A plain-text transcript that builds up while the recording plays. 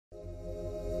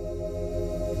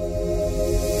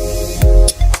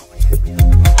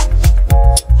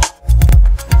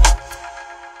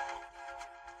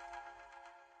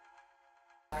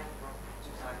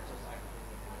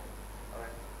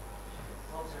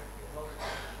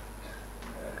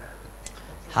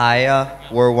Hi,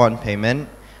 we're One Payment.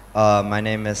 My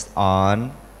name is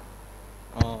An.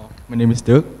 My name is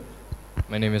Duc.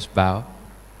 My name is Bao.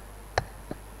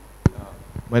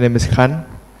 My name is Khanh.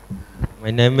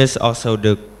 My name is also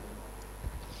Duc.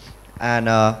 And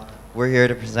we're here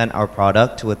to present our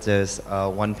product, which is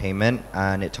One Payment,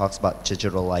 and it talks about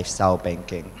digital lifestyle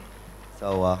banking.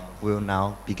 So we will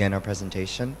now begin our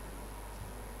presentation.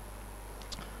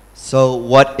 So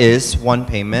what is One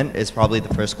Payment is probably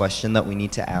the first question that we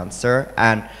need to answer.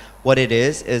 And what it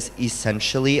is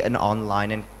essentially an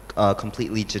online and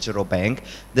completely digital bank.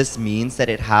 This means that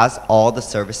it has all the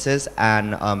services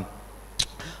and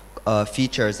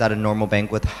features that a normal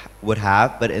bank would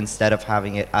have, but instead of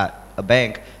having it at a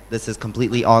bank, this is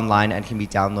completely online and can be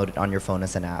downloaded on your phone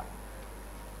as an app.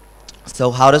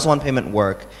 So how does One Payment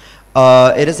work?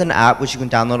 It is an app which you can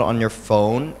download on your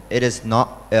phone. It is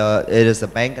not. It is a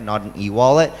bank and not an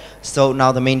e-wallet. So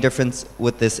now the main difference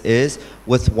with this is,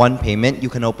 with One Payment, you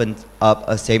can open up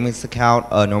a savings account,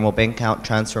 a normal bank account,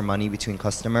 transfer money between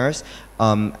customers,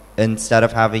 instead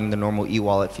of having the normal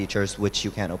e-wallet features, which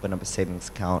you can't open up a savings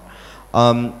account.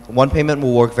 One Payment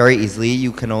will work very easily.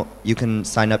 You can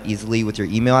sign up easily with your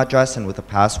email address and with a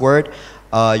password.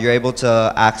 You're able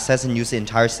to access and use the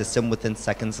entire system within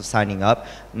seconds of signing up.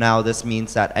 Now this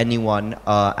means that anyone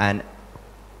and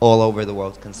all over the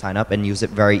world can sign up and use it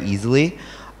very easily.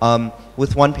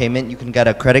 With One Payment, you can get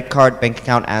a credit card, bank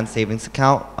account, and savings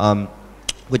account,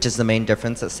 which is the main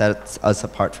difference that sets us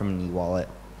apart from an e-wallet.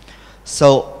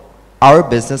 So our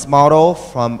business model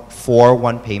for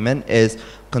One Payment is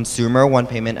consumer, One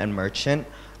Payment, and merchant.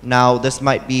 Now, this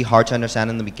might be hard to understand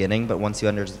in the beginning, but once you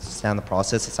understand the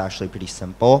process, it's actually pretty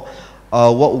simple.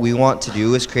 What we want to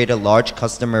do is create a large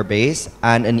customer base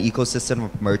and an ecosystem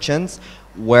of merchants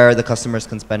where the customers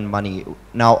can spend money.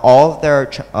 Now, all of their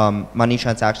money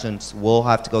transactions will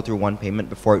have to go through One Payment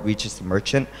before it reaches the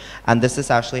merchant, and this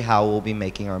is actually how we'll be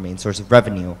making our main source of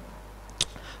revenue.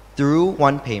 Through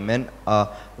One Payment,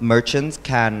 merchants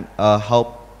can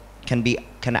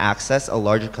access a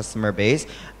larger customer base,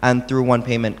 and through One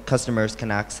Payment, customers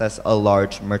can access a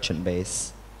large merchant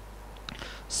base.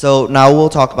 So now we'll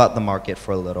talk about the market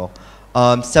for a little.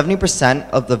 70%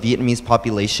 of the Vietnamese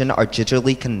population are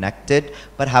digitally connected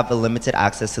but have a limited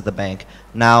access to the bank.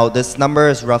 Now this number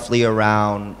is roughly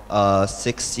around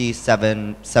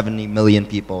 70 million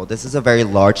people. This is a very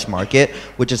large market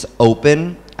which is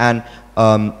open and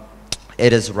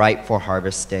it is ripe for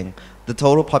harvesting. The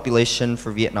total population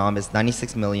for Vietnam is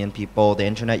 96 million people, the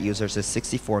internet users is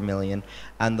 64 million,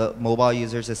 and the mobile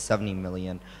users is 70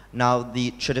 million. Now,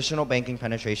 the traditional banking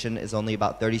penetration is only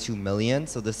about 32 million,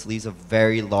 so this leaves a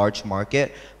very large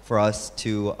market for us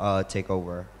to take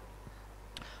over.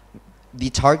 The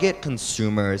target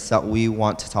consumers that we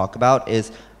want to talk about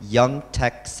is young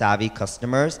tech-savvy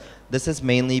customers. This is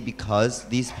mainly because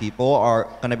these people are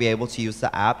going to be able to use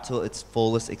the app to its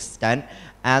fullest extent,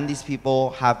 and these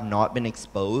people have not been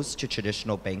exposed to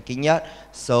traditional banking yet,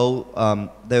 so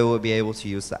they will be able to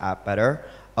use the app better.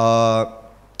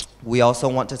 We also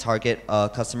want to target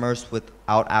customers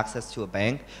without access to a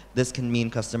bank. This can mean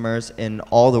customers in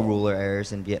all the rural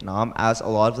areas in Vietnam, as a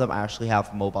lot of them actually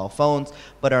have mobile phones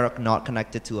but are not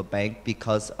connected to a bank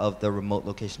because of the remote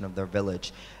location of their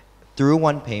village. Through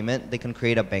One Payment, they can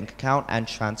create a bank account and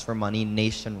transfer money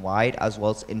nationwide as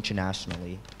well as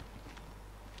internationally.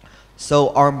 So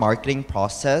our marketing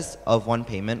process of One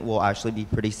Payment will actually be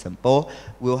pretty simple.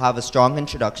 We'll have a strong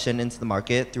introduction into the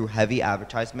market through heavy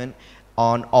advertisement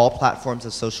on all platforms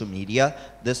of social media.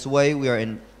 This way we are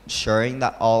ensuring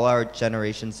that all our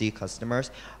Generation Z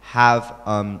customers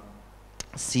have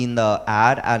seen the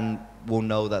ad and will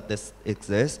know that this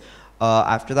exists.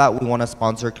 After that, we want to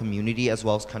sponsor community as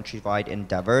well as countrywide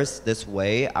endeavors. This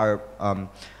way our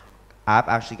app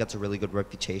actually gets a really good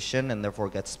reputation and therefore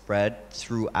gets spread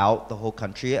throughout the whole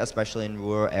country, especially in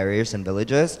rural areas and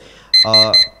villages.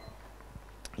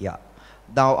 Yeah.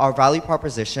 Now, our value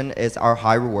proposition is our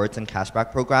high rewards and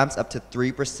cashback programs, up to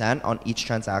 3% on each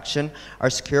transaction, our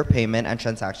secure payment and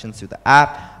transactions through the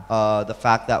app, the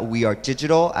fact that we are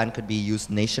digital and could be used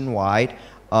nationwide,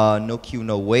 no queue,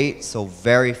 no wait, so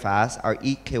very fast, our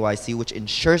eKYC, which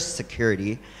ensures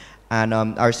security, and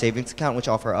our savings account, which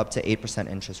offer up to 8%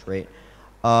 interest rate.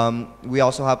 We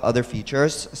also have other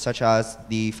features, such as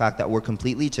the fact that we're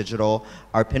completely digital,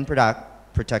 our PIN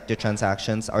protected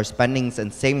transactions, our spendings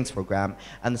and savings program,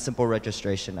 and the simple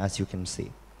registration, as you can see.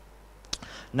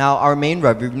 Now, our main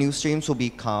revenue streams will be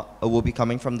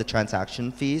coming from the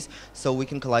transaction fees, so we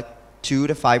can collect 2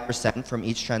 to 5% from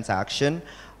each transaction.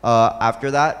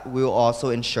 After that, we will also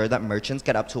ensure that merchants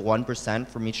get up to 1%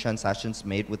 from each transactions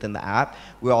made within the app.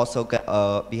 We'll also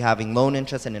be having loan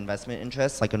interest and investment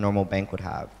interest like a normal bank would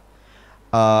have.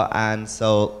 And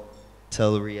so,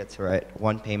 to reiterate,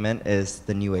 one payment is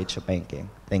the new age of banking.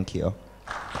 Thank you.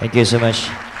 Thank you so much.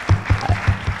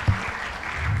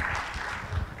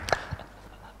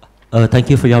 Thank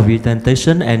you for your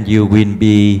presentation, and you will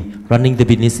be running the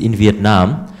business in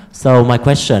Vietnam. So my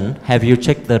question, have you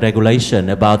checked the regulation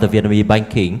about the Vietnamese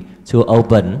banking to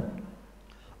open?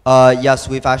 Yes,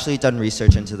 we've actually done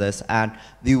research into this, and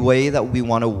the way that we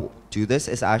want to do this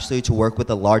is actually to work with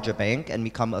a larger bank and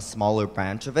become a smaller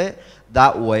branch of it.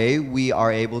 That way, we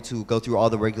are able to go through all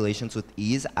the regulations with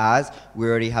ease, as we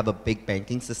already have a big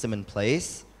banking system in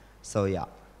place. So yeah.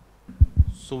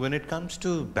 So when it comes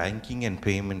to banking and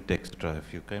payment extra,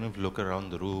 if you kind of look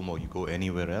around the room or you go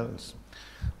anywhere else,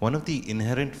 one of the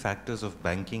inherent factors of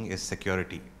banking is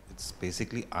security. It's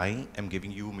basically, I am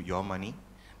giving you your money,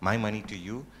 my money to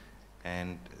you,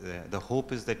 and the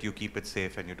hope is that you keep it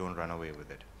safe and you don't run away with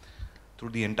it. Through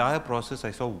the entire process,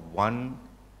 I saw one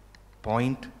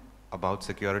point about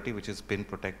security, which is pin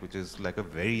protect, which is like a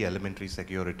very elementary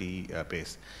security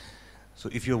base. So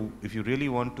if you really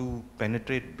want to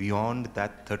penetrate beyond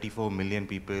that 34 million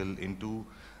people into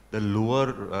the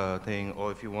lower thing,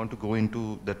 or if you want to go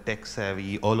into the tech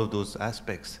savvy, all of those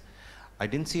aspects, I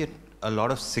didn't see a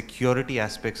lot of security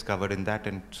aspects covered in that.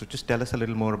 And so just tell us a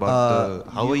little more about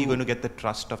how are you going to get the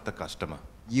trust of the customer?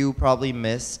 You probably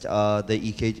missed the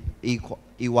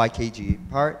EYKG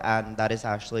part, and that is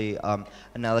actually an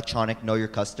electronic know your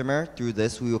customer. Through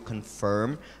this, we will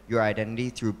confirm your identity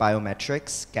through biometrics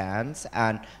scans,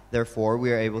 and therefore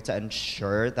we are able to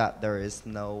ensure that there is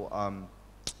no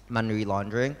money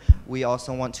laundering. We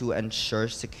also want to ensure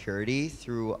security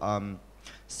through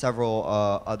several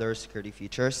other security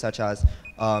features, such as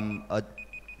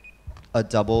a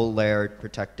double layered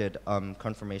protected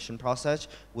confirmation process,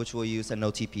 which will use an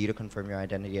OTP to confirm your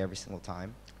identity every single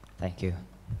time. Thank you.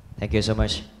 Thank you so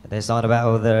much. That's not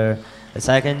about the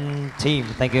second team.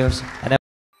 Thank you. And